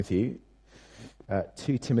with you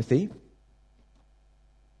 2 Timothy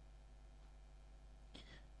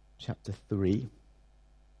chapter 3.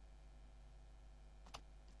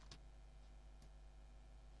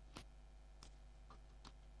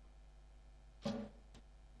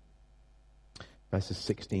 Verses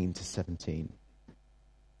 16 to 17.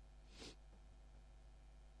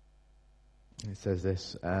 It says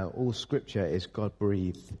this, all scripture is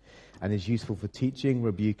God-breathed and is useful for teaching,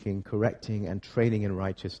 rebuking, correcting, and training in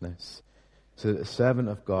righteousness, so that the servant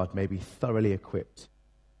of God may be thoroughly equipped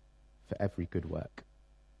for every good work.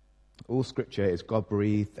 All scripture is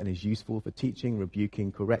God-breathed and is useful for teaching,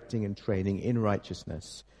 rebuking, correcting, and training in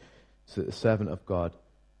righteousness, so that the servant of God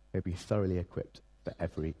may be thoroughly equipped for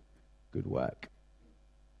every good work.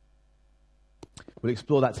 We'll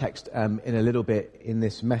explore that text in a little bit in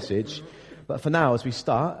this message. But for now, as we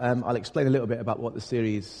start, I'll explain a little bit about what the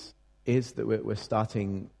series is that we're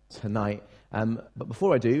starting tonight. But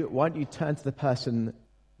before I do, why don't you turn to the person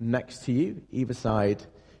next to you, either side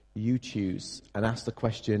you choose, and ask the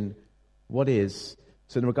question, what is,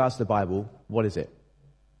 so in regards to the Bible, what is it?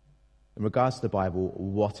 In regards to the Bible,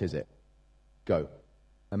 what is it? Go.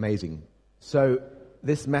 Amazing. So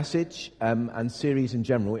this message and series in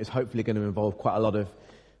general is hopefully going to involve quite a lot of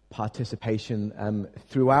participation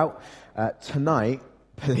throughout. Tonight,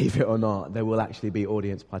 believe it or not, there will actually be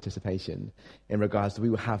audience participation in regards to we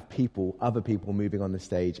will have other people moving on the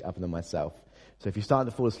stage other than myself. So if you start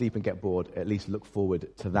to fall asleep and get bored, at least look forward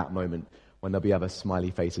to that moment when there'll be other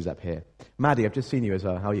smiley faces up here. Maddie, I've just seen you as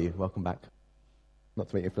well. How are you? Welcome back. Not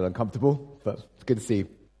to make you feel uncomfortable, but it's good to see you.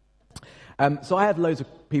 So I have loads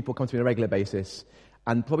of people come to me on a regular basis,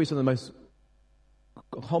 and probably some of the most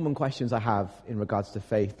common questions I have in regards to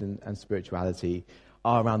faith and spirituality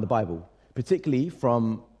are around the Bible, particularly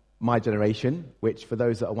from my generation, which, for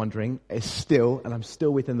those that are wondering, is still, and I'm still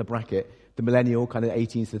within the bracket, the millennial kind of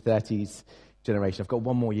 18s to 30s generation. I've got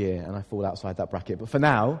one more year and I fall outside that bracket, but for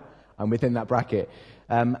now, I'm within that bracket.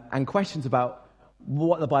 And questions about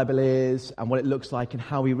what the Bible is and what it looks like and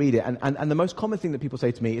how we read it. And the most common thing that people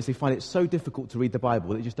say to me is they find it so difficult to read the Bible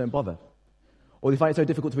that they just don't bother. Or they find it so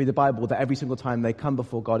difficult to read the Bible that every single time they come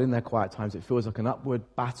before God in their quiet times, it feels like an upward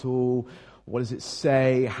battle. What does it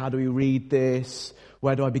say? How do we read this?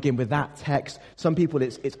 Where do I begin with that text? Some people,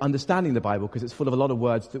 it's understanding the Bible because it's full of a lot of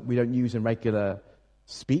words that we don't use in regular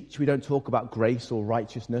speech. We don't talk about grace or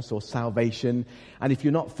righteousness or salvation. And if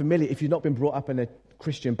you're not familiar, if you've not been brought up in a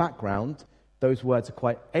Christian background, those words are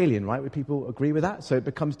quite alien, right? Would people agree with that? So it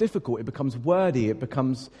becomes difficult. It becomes wordy. It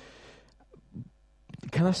becomes,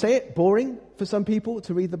 can I say it, boring for some people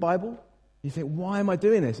to read the Bible? You think, why am I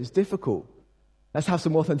doing this? It's difficult. Let's have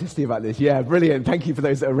some authenticity about this. Yeah, brilliant. Thank you for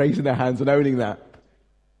those that are raising their hands and owning that.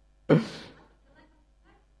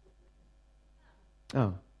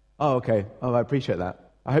 Oh, okay. Oh, I appreciate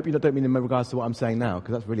that. I hope you don't mean in regards to what I'm saying now,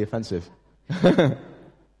 because that's really offensive.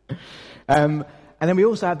 And then we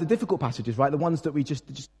also have the difficult passages, right? The ones that we just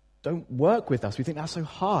don't work with us. We think that's so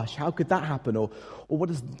harsh. How could that happen? Or what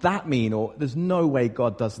does that mean? Or there's no way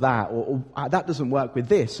God does that. Or that doesn't work with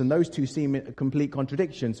this. And those two seem a complete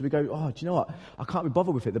contradiction. So we go, oh, do you know what? I can't be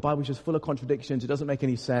bothered with it. The Bible's just full of contradictions. It doesn't make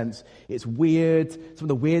any sense. It's weird. Some of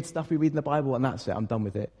the weird stuff we read in the Bible, and that's it. I'm done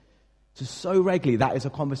with it. So regularly, that is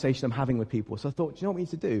a conversation I'm having with people. So I thought, do you know what we need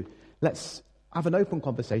to do? Let's have an open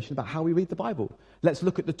conversation about how we read the Bible. Let's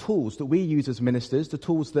look at the tools that we use as ministers, the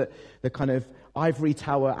tools that the kind of ivory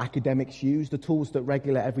tower academics use, the tools that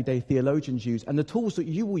regular everyday theologians use, and the tools that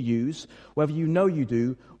you will use, whether you know you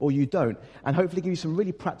do or you don't, and hopefully give you some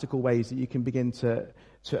really practical ways that you can begin to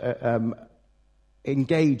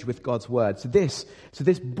engage with God's word. So this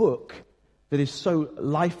book that is so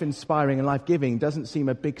life-inspiring and life-giving doesn't seem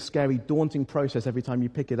a big, scary, daunting process every time you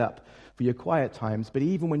pick it up for your quiet times. But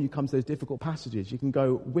even when you come to those difficult passages, you can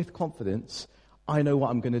go with confidence, I know what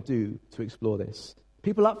I'm going to do to explore this.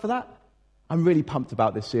 People up for that? I'm really pumped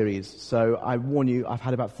about this series. So I warn you, I've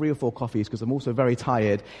had about 3 or 4 coffees because I'm also very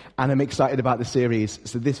tired and I'm excited about the series.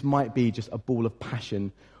 So this might be just a ball of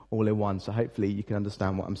passion all in one. So hopefully you can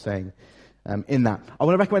understand what I'm saying. In that, I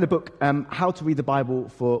want to recommend a book, How to Read the Bible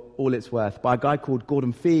for All It's Worth, by a guy called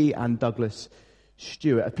Gordon Fee and Douglas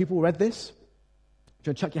Stewart. Have people read this? Do you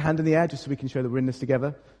want to chuck your hand in the air just so we can show that we're in this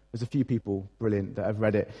together? There's a few people, brilliant, that have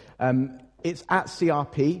read it. It's at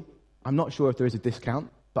CRP. I'm not sure if there is a discount,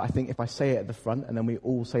 but I think if I say it at the front and then we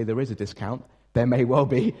all say there is a discount, there may well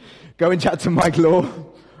be. Go and chat to Mike Law.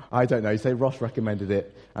 I don't know. You say Ross recommended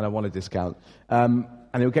it and I want a discount. And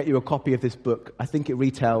he'll get you a copy of this book. I think it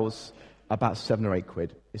retails about £7 or £8.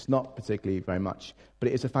 It's not particularly very much, but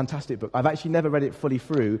it is a fantastic book. I've actually never read it fully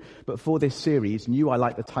through, but for this series, knew I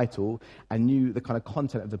liked the title and knew the kind of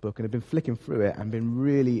content of the book, and have been flicking through it and been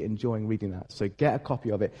really enjoying reading that. So get a copy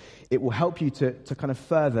of it. It will help you to kind of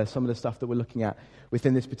further some of the stuff that we're looking at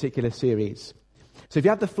within this particular series. So if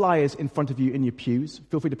you have the flyers in front of you in your pews,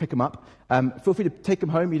 feel free to pick them up. Feel free to take them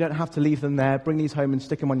home. You don't have to leave them there. Bring these home and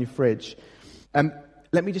stick them on your fridge.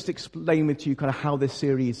 Let me just explain with you kind of how this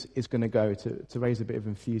series is going to go to raise a bit of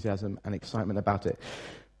enthusiasm and excitement about it.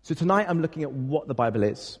 So tonight I'm looking at what the Bible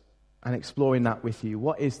is and exploring that with you.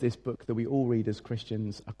 What is this book that we all read as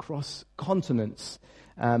Christians across continents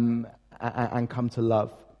and come to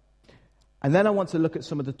love? And then I want to look at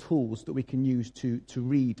some of the tools that we can use to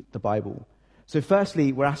read the Bible. So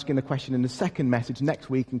firstly, we're asking the question in the second message next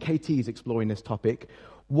week, and KT is exploring this topic.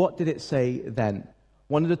 What did it say then?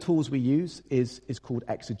 One of the tools we use is called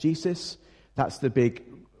exegesis. That's the big...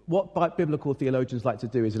 What biblical theologians like to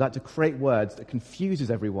do is they like to create words that confuses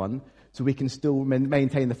everyone so we can still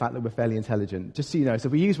maintain the fact that we're fairly intelligent. Just so you know, so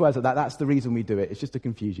if we use words like that, that's the reason we do it. It's just to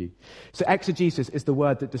confuse you. So exegesis is the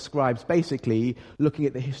word that describes basically looking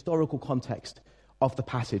at the historical context of the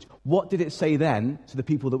passage. What did it say then to the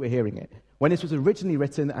people that were hearing it? When this was originally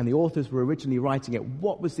written and the authors were originally writing it,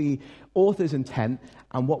 what was the author's intent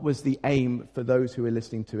and what was the aim for those who were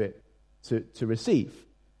listening to it to receive?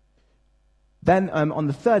 Then on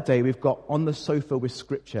the third day, we've got On the Sofa with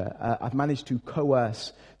Scripture. I've managed to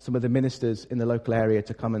coerce some of the ministers in the local area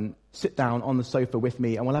to come and sit down on the sofa with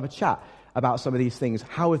me, and we'll have a chat about some of these things.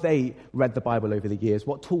 How have they read the Bible over the years?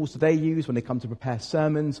 What tools do they use when they come to prepare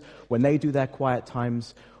sermons, when they do their quiet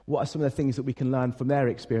times? What are some of the things that we can learn from their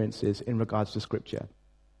experiences in regards to Scripture?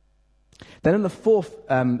 Then in the fourth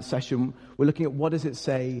session, we're looking at what does it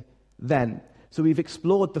say then. So we've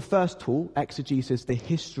explored the first tool, exegesis, the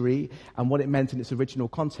history, and what it meant in its original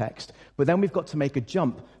context. But then we've got to make a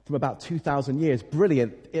jump from about 2,000 years.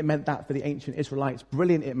 Brilliant, it meant that for the ancient Israelites.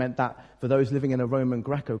 Brilliant, it meant that for those living in a Roman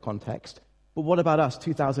Greco context. But what about us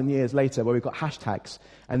 2,000 years later, where we've got hashtags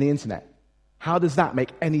and the internet? How does that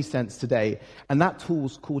make any sense today? And that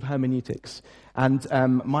tool's called hermeneutics. And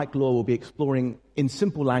Mike Law will be exploring in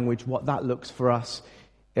simple language what that looks for us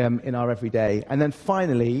in our everyday. And then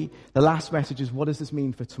finally, the last message is, what does this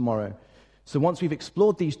mean for tomorrow? So once we've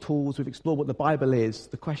explored these tools, we've explored what the Bible is,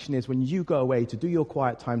 the question is, when you go away to do your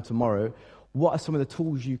quiet time tomorrow, what are some of the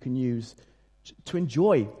tools you can use to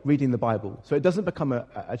enjoy reading the Bible? So it doesn't become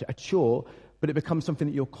a chore, but it becomes something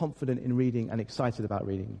that you're confident in reading and excited about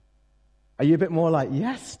reading. Are you a bit more like,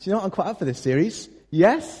 yes? Do you know what? I'm quite up for this series.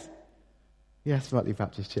 Yes? Yes, Motley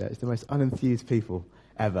Baptist Church, the most unenthused people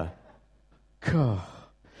ever. God.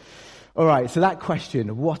 All right, so that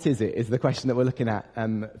question, what is it, is the question that we're looking at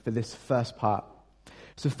for this first part.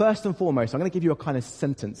 So first and foremost, I'm going to give you a kind of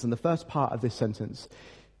sentence, and the first part of this sentence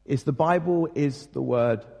is the Bible is the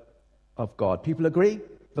Word of God. People agree?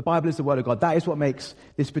 The Bible is the Word of God. That is what makes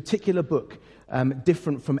this particular book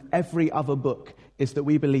different from every other book, is that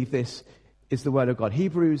we believe this is the Word of God.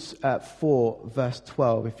 Hebrews 4, verse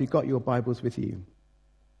 12, if you've got your Bibles with you.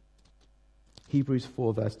 Hebrews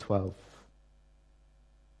 4, verse 12.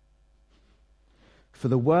 For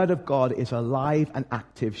the word of God is alive and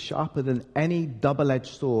active, sharper than any double-edged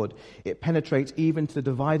sword. It penetrates even to the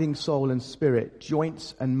dividing soul and spirit,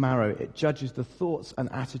 joints and marrow. It judges the thoughts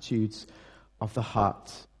and attitudes of the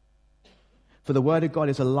heart. For the word of God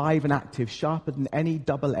is alive and active, sharper than any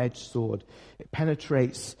double-edged sword. It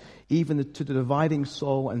penetrates even to the dividing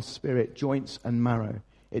soul and spirit, joints and marrow.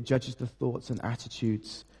 It judges the thoughts and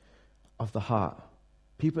attitudes of the heart.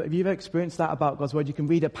 People, have you ever experienced that about God's Word? You can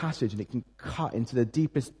read a passage and it can cut into the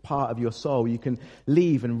deepest part of your soul. You can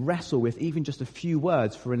leave and wrestle with even just a few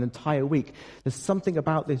words for an entire week. There's something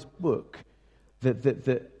about this book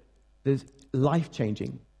that is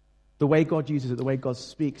life-changing. The way God uses it, the way God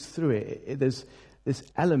speaks through it, there's this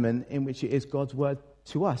element in which it is God's Word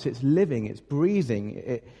to us. It's living, it's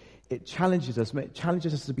breathing, it challenges us. It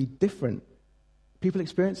challenges us to be different. People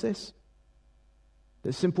experience this?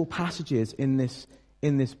 The simple passages in this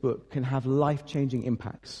book can have life-changing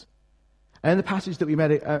impacts. And the passage that we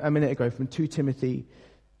read a minute ago from 2 Timothy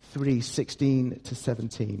 3:16 to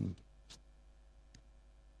 17.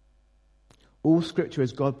 All Scripture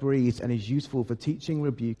is God-breathed and is useful for teaching,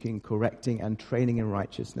 rebuking, correcting, and training in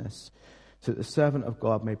righteousness, so that the servant of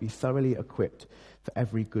God may be thoroughly equipped for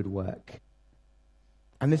every good work.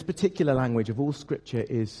 And this particular language of all Scripture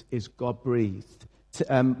is God-breathed.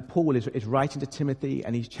 Paul is writing to Timothy,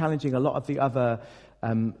 and he's challenging a lot of the other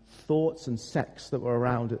thoughts and sects that were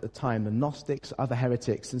around at the time, the Gnostics, other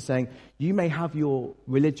heretics, and saying, you may have your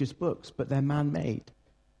religious books, but they're man-made.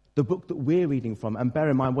 the book that we're reading from, and bear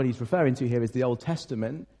in mind what he's referring to here is the Old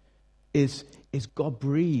Testament, is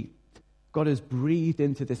God-breathed. God has breathed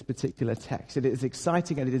into this particular text. It is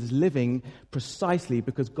exciting and it is living precisely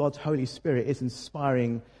because God's Holy Spirit is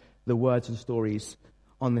inspiring the words and stories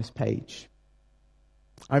on this page.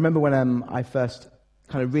 I remember when I first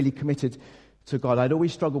kind of really committed to God, I'd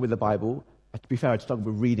always struggled with the Bible. To be fair, I'd struggled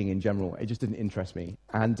with reading in general. It just didn't interest me.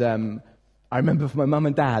 And I remember for my mum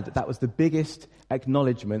and dad, that was the biggest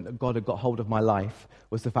acknowledgement that God had got hold of my life,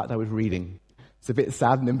 was the fact that I was reading. It's a bit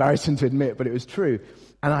sad and embarrassing to admit, but it was true.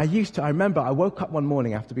 And I remember I woke up one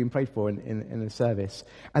morning after being prayed for in a service,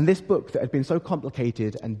 and this book that had been so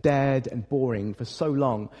complicated and dead and boring for so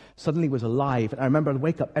long suddenly was alive. And I remember I'd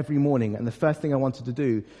wake up every morning, and the first thing I wanted to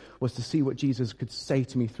do was to see what Jesus could say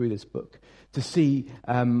to me through this book, to see,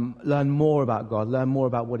 learn more about God, learn more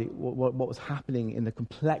about what was happening in the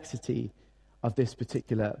complexity of this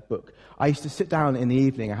particular book. I used to sit down in the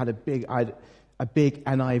evening. I had a big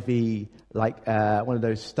NIV, like one of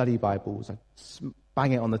those study Bibles. I'd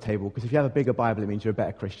bang it on the table, because if you have a bigger Bible, it means you're a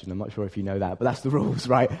better Christian. I'm not sure if you know that, but that's the rules,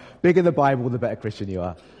 right? Bigger the Bible, the better Christian you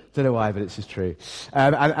are. Don't know why, but it's just true.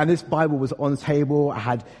 And this Bible was on the table. I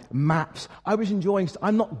had maps. I was enjoying.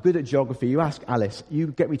 I'm not good at geography. You ask Alice. You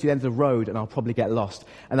get me to the end of the road, and I'll probably get lost.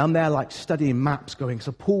 And I'm there, like, studying maps, going,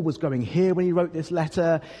 so Paul was going here when he wrote this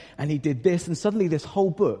letter, and he did this. And suddenly this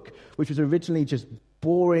whole book, which was originally just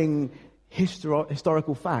boring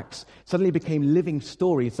historical facts, suddenly became living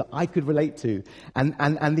stories that I could relate to.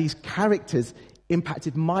 And these characters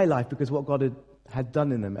impacted my life because of what God had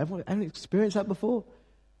done in them. Everyone experienced that before?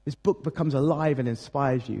 This book becomes alive and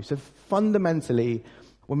inspires you. So fundamentally,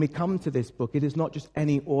 when we come to this book, it is not just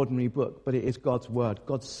any ordinary book, but it is God's word.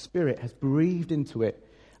 God's Spirit has breathed into it,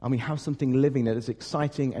 and we have something living that is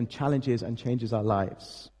exciting and challenges and changes our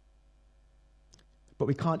lives. But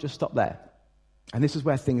we can't just stop there. And this is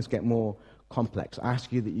where things get more complex. I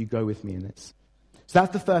ask you that you go with me in this. So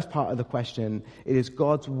that's the first part of the question. It is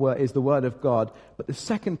God's word, is the word of God. But the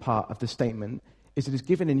second part of the statement is it is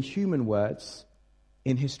given in human words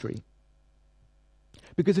in history.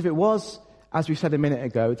 Because if it was, as we said a minute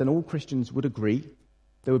ago, then all Christians would agree.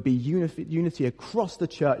 There would be unity across the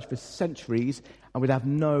church for centuries, and we'd have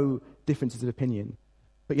no differences of opinion.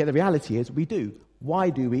 But yet the reality is we do. Why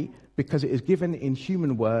do we? Because it is given in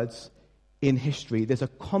human words in history. There's a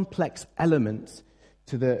complex element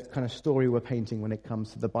to the kind of story we're painting when it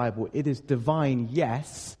comes to the Bible. It is divine,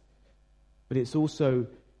 yes, but it's also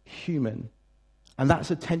human. And that's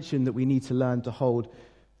a tension that we need to learn to hold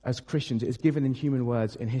as Christians. It is given in human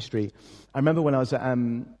words in history. I remember when I was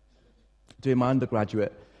doing my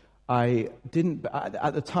undergraduate, at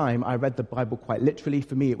the time, I read the Bible quite literally.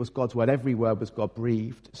 For me, it was God's word. Every word was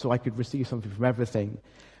God-breathed, so I could receive something from everything.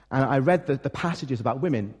 And I read the passages about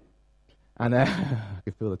women. And I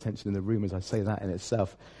could feel the tension in the room as I say that in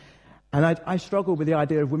itself. And I struggled with the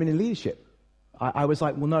idea of women in leadership. I was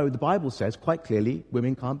like, well, no, the Bible says quite clearly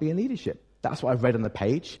women can't be in leadership. That's what I've read on the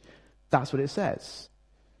page. That's what it says.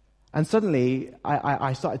 And suddenly,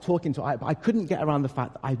 I started talking to, I couldn't get around the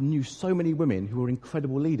fact that I knew so many women who were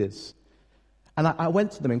incredible leaders. And I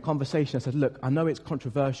went to them in conversation. I said, look, I know it's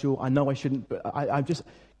controversial. I know I shouldn't, but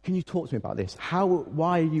can you talk to me about this?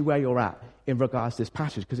 Why are you where you're at in regards to this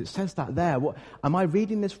passage? Because it says that there. Am I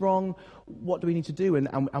reading this wrong? What do we need to do?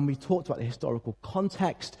 And we talked about the historical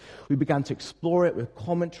context. We began to explore it with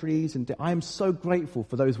commentaries. And I am so grateful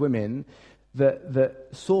for those women that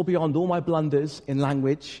saw beyond all my blunders in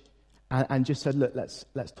language and just said, look,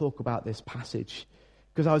 let's talk about this passage.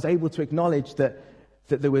 Because I was able to acknowledge that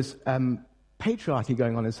there was patriarchy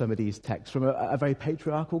going on in some of these texts from a very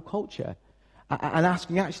patriarchal culture. And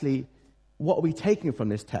asking, actually, what are we taking from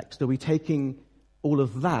this text? Are we taking all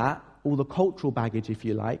of that, all the cultural baggage, if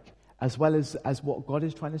you like, as well as what God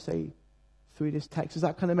is trying to say through this text? Is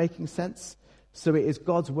that kind of making sense? So it is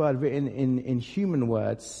God's word written in human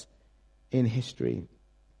words in history.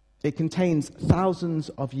 It contains thousands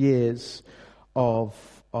of years of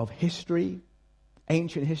history,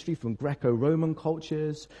 ancient history from Greco-Roman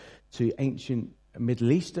cultures to ancient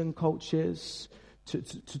Middle Eastern cultures,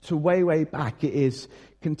 to way back. It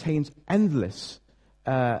contains endless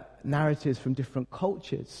narratives from different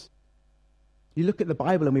cultures. You look at the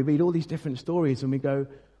Bible and we read all these different stories and we go,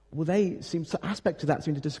 well, aspect of that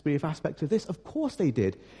seem to disagree with aspect of this. Of course they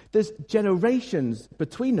did. There's generations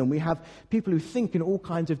between them. We have people who think in all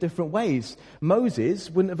kinds of different ways. Moses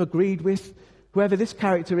wouldn't have agreed with whoever this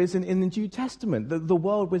character is in the New Testament. The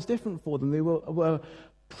world was different for them. They were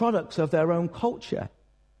products of their own culture.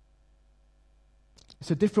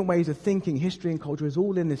 So different ways of thinking, history and culture is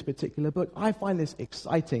all in this particular book. I find this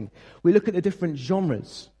exciting. We look at the different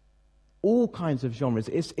genres all kinds of genres.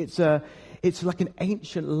 It's like an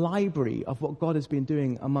ancient library of what God has been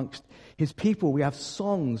doing amongst his people. We have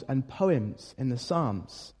songs and poems in the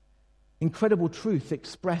Psalms. Incredible truth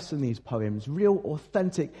expressed in these poems. Real,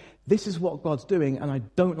 authentic. This is what God's doing, and I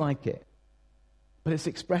don't like it. But it's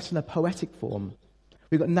expressed in a poetic form.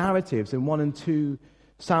 We've got narratives in 1 and 2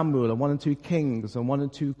 Samuel and 1 and 2 Kings and 1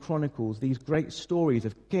 and 2 Chronicles. These great stories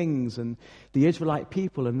of kings and the Israelite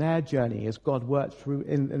people and their journey as God worked through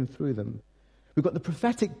through them. We've got the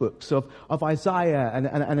prophetic books of Isaiah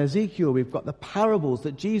and Ezekiel. We've got the parables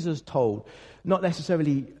that Jesus told, not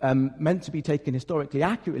necessarily meant to be taken historically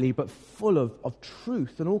accurately, but full of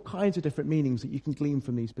truth and all kinds of different meanings that you can glean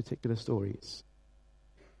from these particular stories.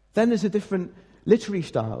 Then there's the different literary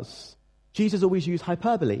styles. Jesus always used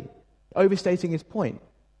hyperbole, overstating his point.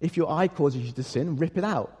 If your eye causes you to sin, rip it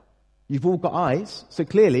out. You've all got eyes, so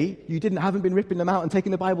clearly you haven't been ripping them out and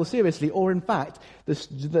taking the Bible seriously. Or in fact,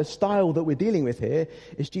 the style that we're dealing with here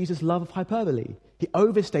is Jesus' love of hyperbole. He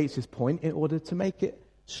overstates his point in order to make it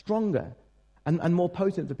stronger and more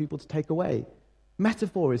potent for people to take away.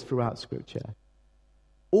 Metaphor is throughout Scripture.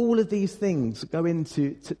 All of these things go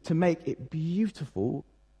into to make it beautiful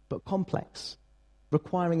but complex,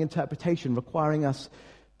 requiring interpretation, requiring us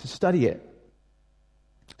to study it.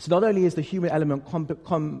 So not only is the human element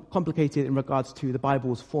complicated in regards to the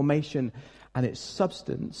Bible's formation and its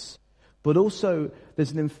substance, but also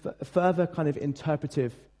there's a further kind of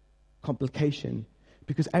interpretive complication,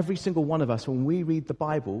 because every single one of us, when we read the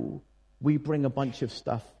Bible, we bring a bunch of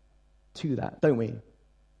stuff to that, don't we?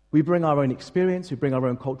 We bring our own experience, we bring our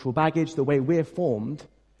own cultural baggage, the way we're formed.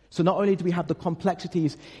 So not only do we have the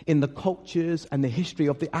complexities in the cultures and the history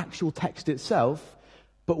of the actual text itself,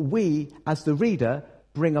 but we, as the reader,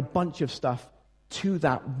 bring a bunch of stuff to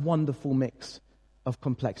that wonderful mix of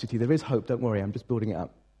complexity. There is hope, don't worry, I'm just building it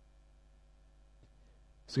up.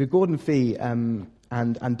 So Gordon Fee and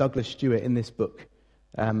Douglas Stewart in this book,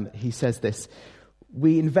 he says this: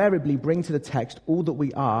 we invariably bring to the text all that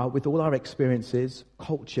we are with all our experiences,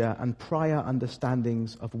 culture, and prior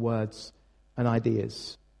understandings of words and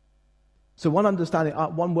ideas. So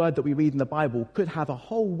one word that we read in the Bible could have a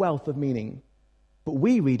whole wealth of meaning, but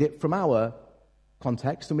we read it from our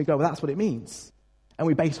context and we go, well, that's what it means. And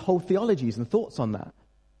we base whole theologies and thoughts on that.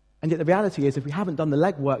 And yet the reality is, if we haven't done the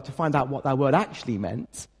legwork to find out what that word actually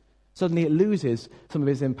meant, suddenly it loses some of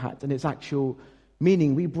its impact and its actual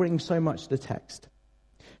meaning. We bring so much to the text.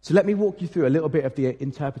 So let me walk you through a little bit of the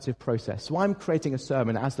interpretive process. So I'm creating a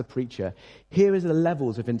sermon as the preacher. Here is the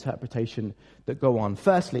levels of interpretation that go on.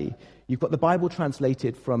 Firstly, you've got the Bible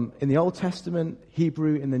translated from, in the Old Testament,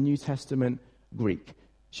 Hebrew, in the New Testament, Greek.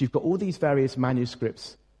 So you've got all these various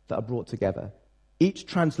manuscripts that are brought together. Each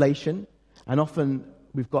translation, and often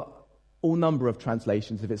we've got all number of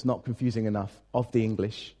translations, if it's not confusing enough, of the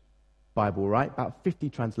English Bible, right? About 50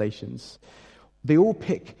 translations. They all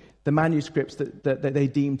pick the manuscripts that they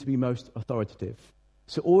deem to be most authoritative.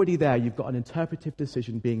 So already there, you've got an interpretive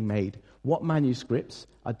decision being made. What manuscripts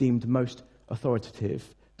are deemed most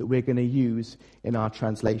authoritative that we're going to use in our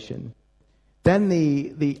translation? Then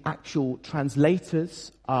the actual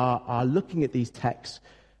translators are looking at these texts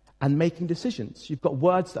and making decisions. You've got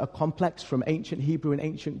words that are complex from ancient Hebrew and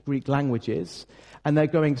ancient Greek languages, and they're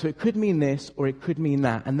going, so it could mean this or it could mean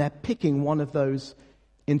that, and they're picking one of those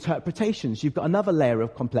interpretations. You've got another layer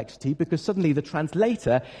of complexity because suddenly the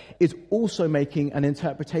translator is also making an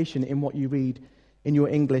interpretation in what you read in your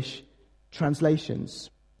English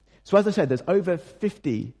translations. So as I said, there's over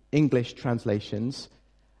 50 English translations.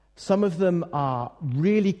 Some of them are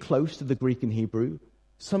really close to the Greek and Hebrew.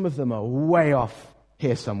 Some of them are way off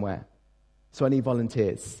here somewhere. So I need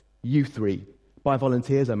volunteers. You three. By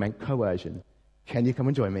volunteers, I meant coercion. Can you come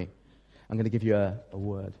and join me? I'm going to give you a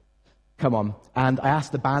word. Come on. And I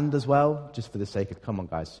asked the band as well, just for the sake of, come on,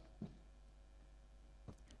 guys.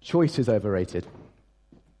 Choice is overrated.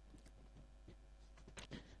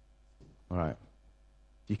 All right.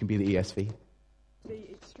 You can be the ESV.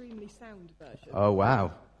 The extremely sound version. Oh,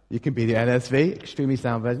 wow. You can be the NSV, extremely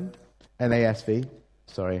sound version. NASV,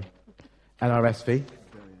 sorry. NRSV.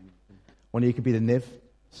 One of you can be the NIV,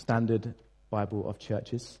 Standard Bible of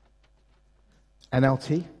Churches.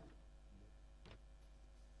 NLT.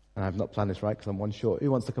 And I've not planned this right because I'm one short.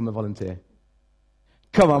 Who wants to come and volunteer?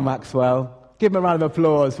 Come on, Maxwell. Give him a round of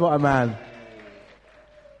applause. What a man.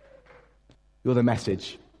 You're the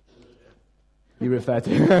Message. You refer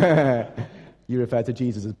to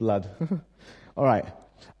Jesus as blood. All right.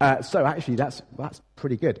 So actually, that's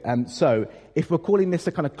pretty good. So if we're calling this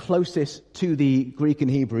the kind of closest to the Greek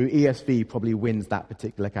and Hebrew, ESV probably wins that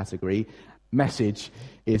particular category. message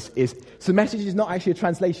is so message is not actually a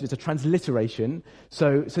translation, it's a transliteration.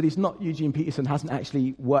 So it's not Eugene Peterson hasn't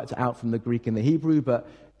actually worked it out from the Greek and the Hebrew, but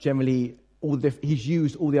generally he's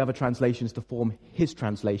used all the other translations to form his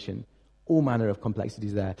translation. All manner of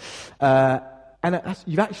complexities there. And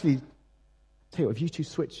you've actually, tell you what, if you two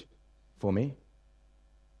switch for me,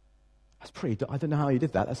 that's pretty, I don't know how you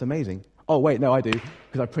did that, that's amazing. Oh wait, no I do,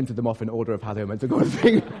 because I printed them off in order of how they were meant to go on the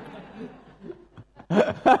thing.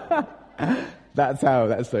 That's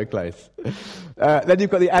so close. Then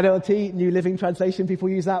you've got the NLT, New Living Translation. People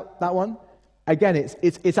use that one. Again,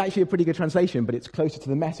 it's actually a pretty good translation, but it's closer to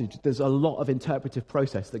the message. There's a lot of interpretive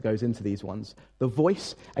process that goes into these ones. The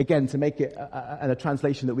voice, again, to make it a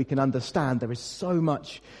translation that we can understand, there is so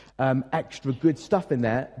much extra good stuff in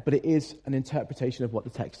there, but it is an interpretation of what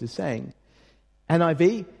the text is saying.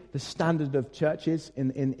 NIV, the standard of churches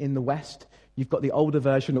in the West, you've got the older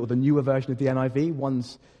version or the newer version of the NIV.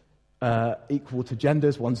 One's equal to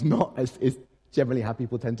genders, one's not, is generally how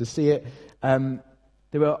people tend to see it.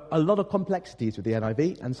 There are a lot of complexities with the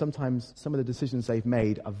NIV, and sometimes some of the decisions they've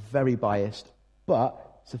made are very biased,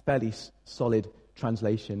 but it's a fairly solid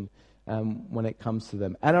translation when it comes to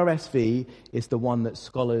them. NRSV is the one that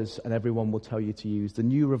scholars and everyone will tell you to use, the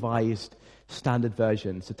New Revised Standard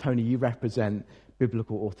Version. So, Tony, you represent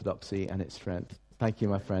biblical orthodoxy and its strength. Thank you,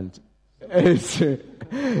 my friend.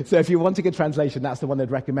 So if you want a good translation, that's the one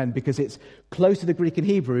they'd recommend, because it's close to the Greek and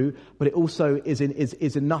Hebrew, but it also is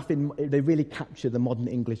enough they really capture the modern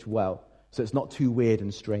English well, so it's not too weird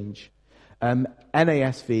and strange.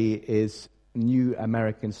 NASV is New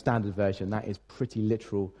American Standard Version. That is pretty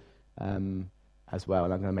literal as well,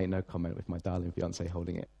 and I'm going to make no comment with my darling fiancé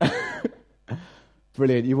holding it.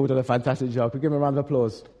 Brilliant, you've all done a fantastic job. Give them a round of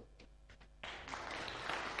applause.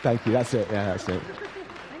 Thank you, that's it, yeah, that's it.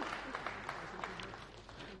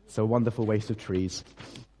 It's a wonderful waste of trees.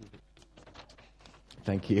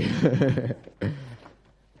 Thank you.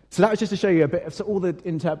 So that was just to show you a bit of all the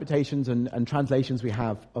interpretations and translations we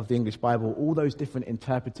have of the English Bible, all those different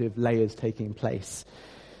interpretive layers taking place.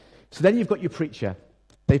 So then you've got your preacher.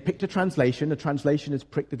 They picked a translation. The translation has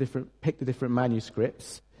picked the different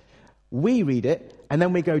manuscripts. We read it, and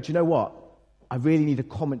then we go, do you know what? I really need a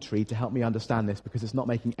commentary to help me understand this because it's not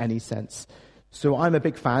making any sense. So I'm a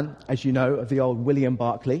big fan, as you know, of the old William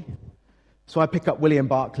Barclay. So I pick up William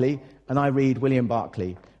Barclay, and I read William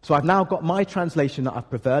Barclay. So I've now got my translation that I've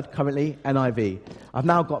preferred, currently NIV. I've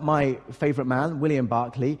now got my favourite man, William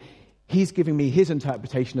Barclay. He's giving me his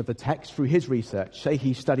interpretation of the text through his research. Say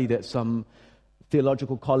he studied at some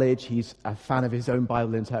theological college, he's a fan of his own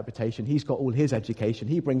Bible interpretation, he's got all his education,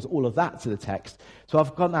 he brings all of that to the text. So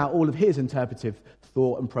I've got now all of his interpretive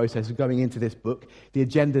thought and process going into this book, the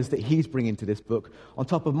agendas that he's bringing to this book, on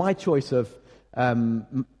top of my choice of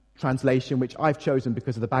translation, which I've chosen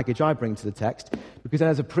because of the baggage I bring to the text, because then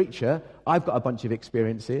as a preacher, I've got a bunch of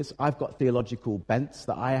experiences, I've got theological bents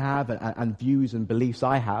that I have and views and beliefs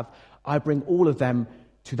I have. I bring all of them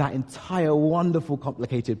to that entire wonderful,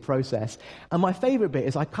 complicated process. And my favorite bit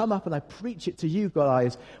is I come up and I preach it to you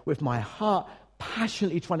guys with my heart,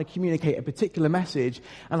 passionately trying to communicate a particular message,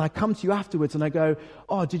 and I come to you afterwards and I go,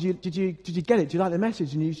 oh, did you get it? Do you like the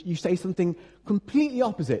message? And you say something completely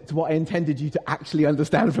opposite to what I intended you to actually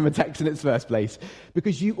understand from a text in its first place,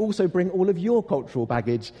 because you also bring all of your cultural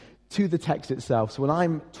baggage to the text itself. So when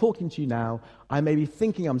I'm talking to you now, I may be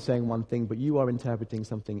thinking I'm saying one thing, but you are interpreting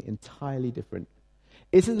something entirely different.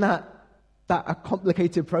 Isn't that a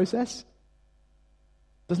complicated process?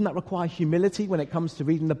 Doesn't that require humility when it comes to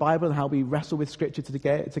reading the Bible and how we wrestle with Scripture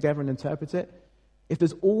together and interpret it? If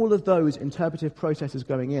there's all of those interpretive processes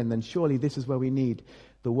going in, then surely this is where we need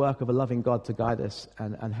the work of a loving God to guide us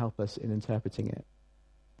and help us in interpreting it.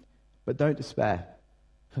 But don't despair.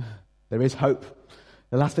 There is hope.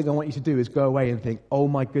 The last thing I want you to do is go away and think, oh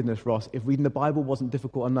my goodness, Ross, if reading the Bible wasn't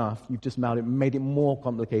difficult enough, you've just made it more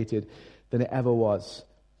complicated than it ever was.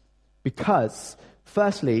 Because,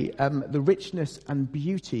 firstly, the richness and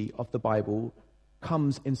beauty of the Bible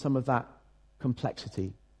comes in some of that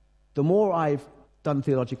complexity. The more I've done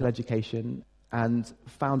theological education and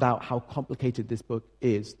found out how complicated this book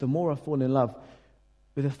is, the more I've fallen in love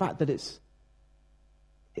with the fact that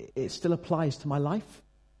it still applies to my life.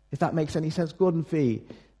 If that makes any sense. Gordon Fee,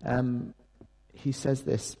 he says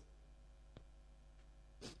this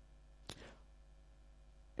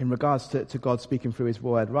in regards to God speaking through his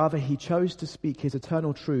word. Rather, he chose to speak his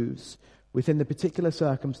eternal truths within the particular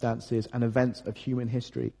circumstances and events of human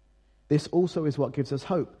history. This also is what gives us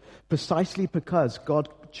hope. Precisely because God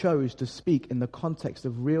chose to speak in the context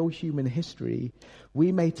of real human history,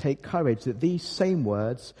 we may take courage that these same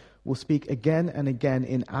words will speak again and again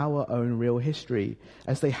in our own real history,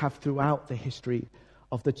 as they have throughout the history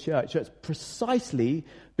of the church. So it's precisely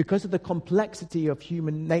because of the complexity of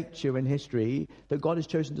human nature and history that God has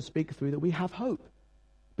chosen to speak through that we have hope.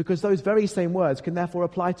 Because those very same words can therefore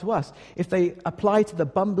apply to us. If they apply to the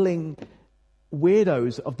bumbling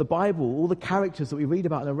weirdos of the Bible, all the characters that we read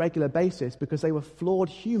about on a regular basis, because they were flawed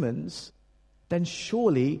humans, then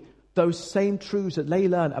surely those same truths that they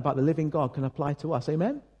learn about the living God can apply to us.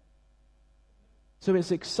 Amen? So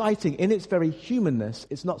it's exciting. In its very humanness,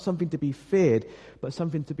 it's not something to be feared, but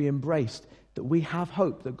something to be embraced, that we have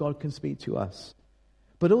hope that God can speak to us.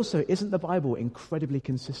 But also, isn't the Bible incredibly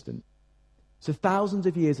consistent? So thousands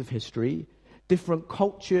of years of history, different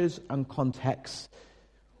cultures and contexts,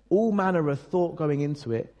 all manner of thought going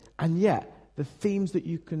into it, and yet the themes that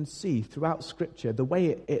you can see throughout Scripture, the way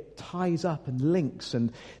it ties up and links,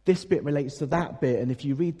 and this bit relates to that bit, and if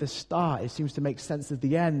you read the start, it seems to make sense of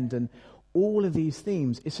the end, and all of these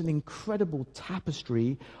themes, it's an incredible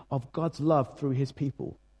tapestry of God's love through his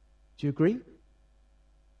people. Do you agree?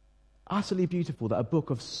 Utterly beautiful that a book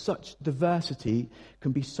of such diversity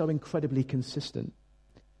can be so incredibly consistent.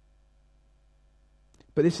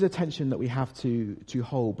 But this is a tension that we have to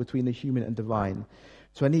hold between the human and divine.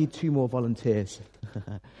 So I need 2 more volunteers.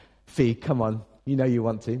 Fee, come on. You know you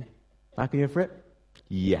want to. Back here for it?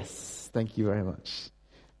 Yes. Thank you very much.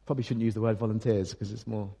 Probably shouldn't use the word volunteers because it's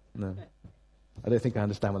more... No. I don't think I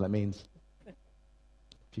understand what that means. If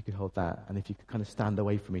you could hold that, and if you could kind of stand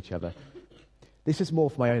away from each other. This is more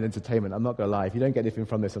for my own entertainment. I'm not going to lie. If you don't get anything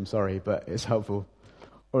from this, I'm sorry, but it's helpful.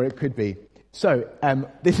 Or it could be. So,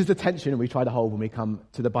 this is the tension we try to hold when we come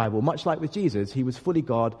to the Bible. Much like with Jesus, he was fully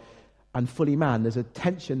God and fully man. There's a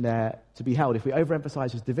tension there to be held. If we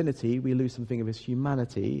overemphasize his divinity, we lose something of his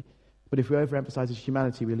humanity. But if we overemphasize his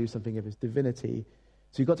humanity, we lose something of his divinity.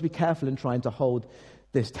 So you've got to be careful in trying to hold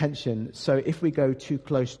this tension. So if we go too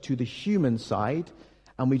close to the human side,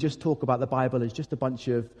 and we just talk about the Bible as just a bunch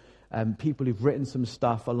of people who've written some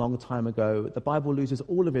stuff a long time ago, the Bible loses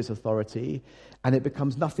all of its authority, and it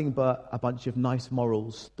becomes nothing but a bunch of nice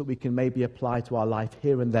morals that we can maybe apply to our life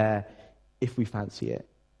here and there if we fancy it.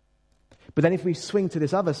 But then if we swing to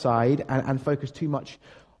this other side and focus too much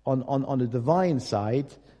on the divine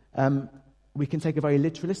side, we can take a very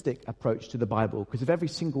literalistic approach to the Bible, because if every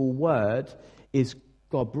single word is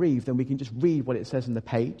God-breathed, then we can just read what it says on the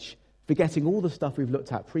page, forgetting all the stuff we've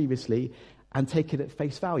looked at previously, and take it at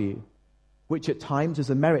face value, which at times is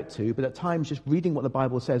a merit to, but at times just reading what the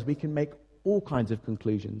Bible says, we can make all kinds of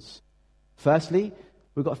conclusions. Firstly,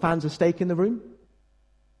 we've got fans of steak in the room.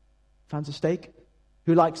 Fans of steak?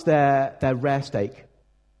 Who likes their rare steak?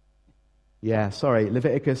 Yeah, sorry,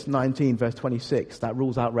 Leviticus 19, verse 26, that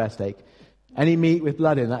rules out rare steak. Any meat with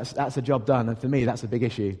blood in, that's a job done, and for me, that's a big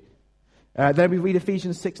issue. Then we read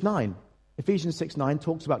Ephesians 6:9. Ephesians 6:9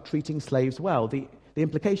 talks about treating slaves well. The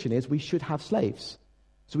implication is we should have slaves.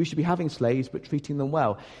 So we should be having slaves, but treating them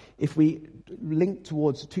well. If we link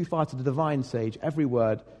towards too far to the divine stage, every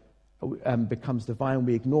word becomes divine.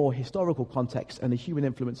 We ignore historical context and the human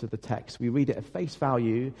influence of the text. We read it at face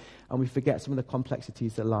value, and we forget some of the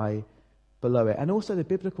complexities that lie below it. And also the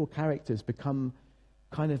biblical characters become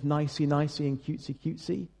kind of nicey and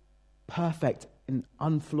cutesy, perfect and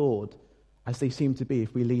unflawed as they seem to be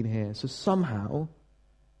if we lean here. So somehow, do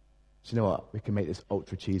you know what? We can make this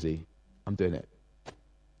ultra cheesy. I'm doing it.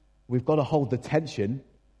 We've got to hold the tension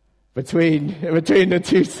between the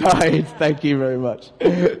two sides. Thank you very much.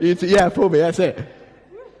 Yeah, for me, that's it.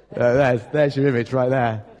 There's your image right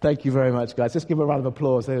there. Thank you very much, guys. Let's give them a round of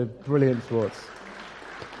applause. They're brilliant thoughts.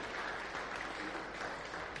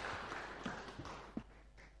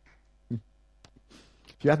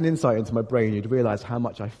 If you had an insight into my brain, you'd realize how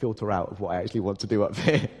much I filter out of what I actually want to do up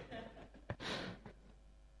here.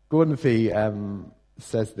 Gordon Fee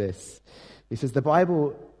says this. He says, the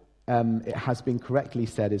Bible, it has been correctly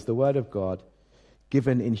said, is the word of God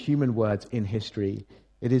given in human words in history.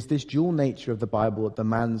 It is this dual nature of the Bible that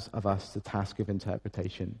demands of us the task of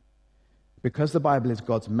interpretation. Because the Bible is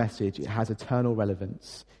God's message, it has eternal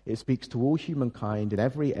relevance. It speaks to all humankind in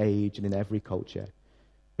every age and in every culture.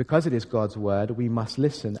 Because it is God's word, we must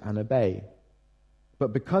listen and obey.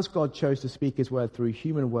 But because God chose to speak his word through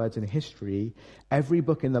human words in history, every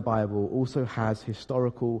book in the Bible also has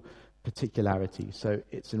historical particularity. So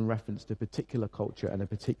it's in reference to a particular culture and a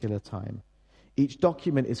particular time. Each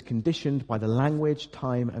document is conditioned by the language,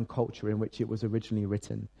 time, and culture in which it was originally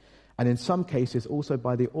written. And in some cases also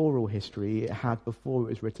by the oral history it had before it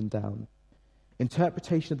was written down.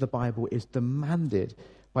 Interpretation of the Bible is demanded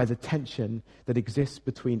by the tension that exists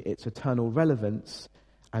between its eternal relevance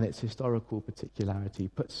and its historical particularity.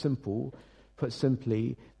 Put simple, Put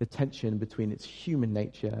simply, the tension between its human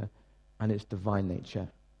nature and its divine nature.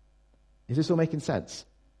 Is this all making sense?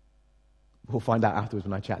 We'll find out afterwards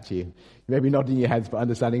when I chat to you. You may be nodding your heads, but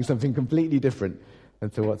understanding something completely different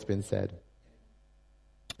than to what's been said.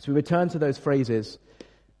 So we return to those phrases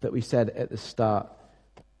that we said at the start.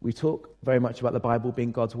 We talk very much about the Bible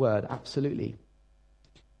being God's word, absolutely.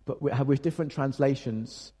 But with different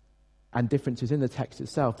translations and differences in the text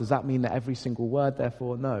itself, does that mean that every single word,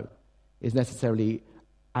 therefore, no, is necessarily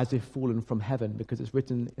as if fallen from heaven, because it's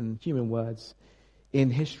written in human words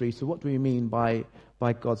in history? So what do we mean by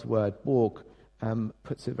God's word? Borg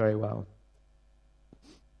puts it very well.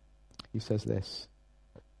 He says this.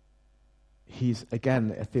 He's,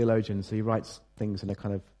 again, a theologian, so he writes things in a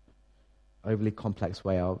kind of overly complex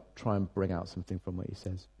way. I'll try and bring out something from what he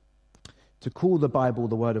says. To call the Bible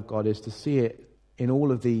the Word of God is to see it in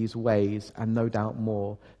all of these ways, and no doubt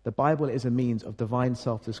more. The Bible is a means of divine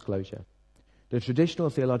self-disclosure. The traditional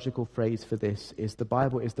theological phrase for this is the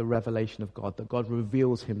Bible is the revelation of God, that God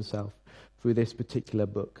reveals himself through this particular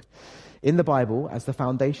book. In the Bible, as the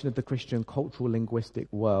foundation of the Christian cultural linguistic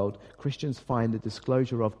world, Christians find the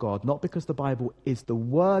disclosure of God, not because the Bible is the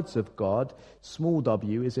words of God, small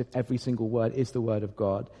w, as if every single word is the word of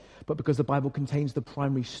God, but because the Bible contains the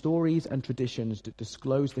primary stories and traditions that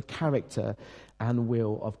disclose the character and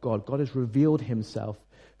will of God. God has revealed himself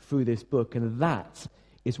through this book, and that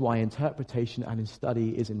is why interpretation and study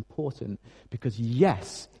is important, because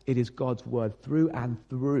yes, it is God's word through and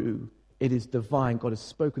through. It is divine. God has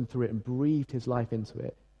spoken through it and breathed his life into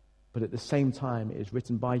it. But at the same time, it is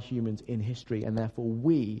written by humans in history, and therefore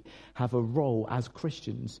we have a role as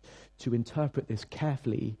Christians to interpret this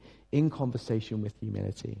carefully in conversation with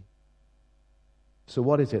humility. So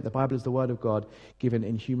what is it? The Bible is the word of God given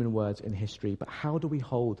in human words in history. But how do we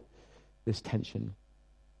hold this tension?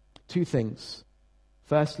 Two things.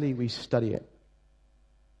 Firstly, we study it.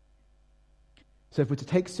 So if we're to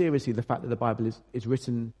take seriously the fact that the Bible is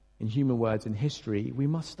written in human words in history, we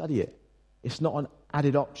must study it. It's not an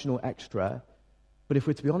added optional extra, but if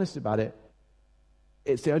we're to be honest about it,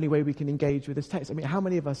 it's the only way we can engage with this text. I mean, how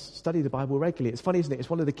many of us study the Bible regularly? It's funny, isn't it? It's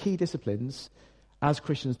one of the key disciplines as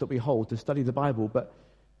Christians that we hold, to study the Bible, but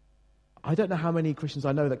I don't know how many Christians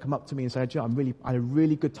I know that come up to me and say, Joe, I had a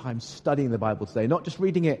really good time studying the Bible today, not just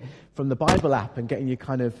reading it from the Bible app and getting your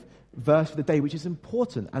kind of verse for the day, which is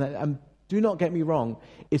important, and do not get me wrong,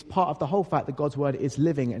 is part of the whole fact that God's word is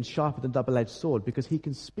living and sharper than a double-edged sword, because he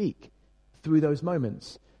can speak through those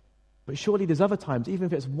moments. But surely there's other times, even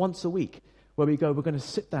if it's once a week, where we go, we're going to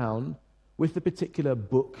sit down with the particular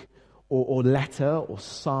book or letter or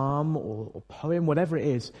psalm or poem, whatever it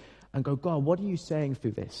is, and go, God, what are you saying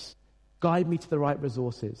through this? Guide me to the right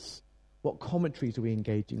resources. What commentaries are we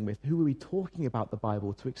engaging with? Who are we talking about the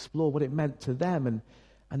Bible to explore what it meant to them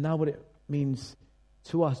and now what it means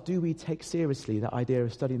to us? Do we take seriously that idea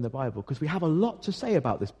of studying the Bible? Because we have a lot to say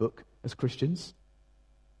about this book as Christians.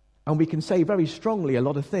 And we can say very strongly a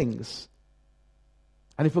lot of things.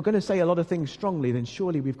 And if we're going to say a lot of things strongly, then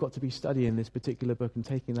surely we've got to be studying this particular book and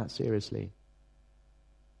taking that seriously.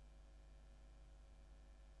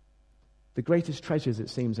 The greatest treasures,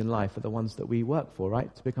 it seems, in life are the ones that we work for,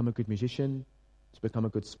 right? To become a good musician, to become a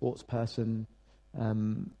good sports person,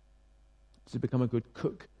 to become a good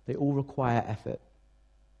cook. They all require effort.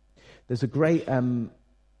 There's a great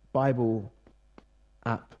Bible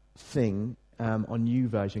app thing on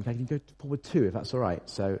YouVersion. Can you go forward 2, if that's all right?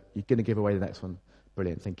 So you're going to give away the next one.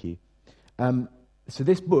 Brilliant, thank you. So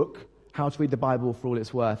this book, How to Read the Bible for All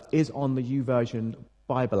It's Worth, is on the YouVersion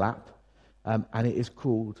Bible app, and it is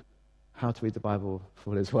called How to Read the Bible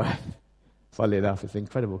for All It's Worth. Funnily enough, it's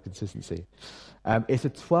incredible consistency. It's a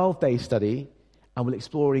 12-day study, and we're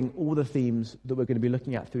exploring all the themes that we're going to be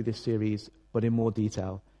looking at through this series, but in more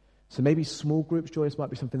detail. So maybe small groups, Joyce, might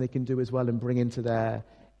be something they can do as well and bring into their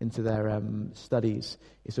studies.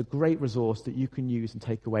 It's a great resource that you can use and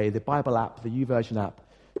take away, the Bible app, the YouVersion app,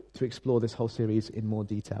 to explore this whole series in more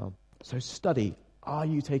detail. So study. Are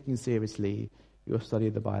you taking seriously your study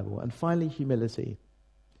of the Bible? And finally, humility.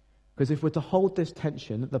 Because if we're to hold this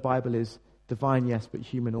tension that the Bible is divine, yes, but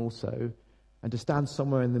human also, and to stand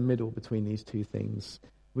somewhere in the middle between these two things,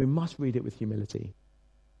 we must read it with humility.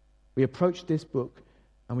 We approach this book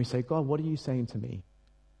and we say, God, what are you saying to me?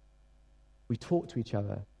 We talk to each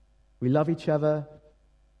other. We love each other.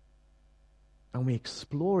 And we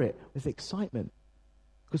explore it with excitement.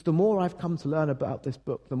 Because the more I've come to learn about this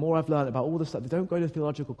book, the more I've learned about all the stuff. They don't go to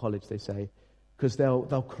theological college, they say, because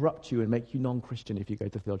they'll corrupt you and make you non-Christian if you go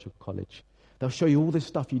to theological college. They'll show you all this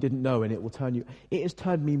stuff you didn't know, and it will turn you. It has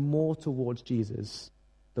turned me more towards Jesus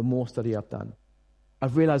the more study I've done.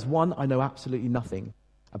 I've realized, one, I know absolutely nothing.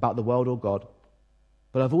 about the world or God.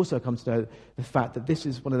 But I've also come to know the fact that this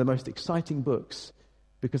is one of the most exciting books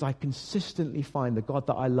because I consistently find the God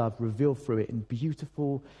that I love revealed through it in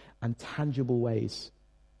beautiful and tangible ways.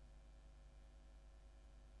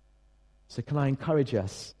 So can I encourage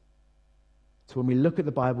us to, when we look at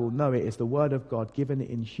the Bible, know it is the Word of God given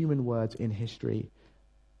in human words in history,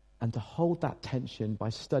 and to hold that tension by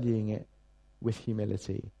studying it with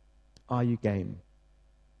humility. Are you game?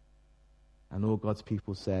 And all God's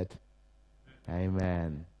people said,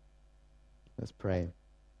 Amen. Let's pray.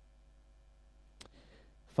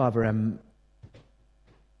 Father,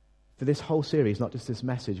 for this whole series, not just this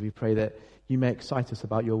message, we pray that you may excite us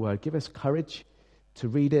about your word. Give us courage to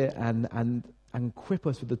read it and equip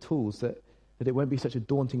us with the tools that it won't be such a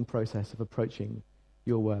daunting process of approaching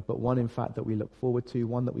your word, but one, in fact, that we look forward to,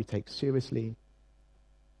 one that we take seriously,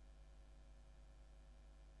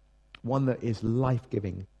 one that is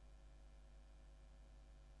life-giving.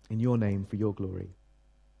 In your name, for your glory.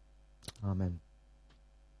 Amen.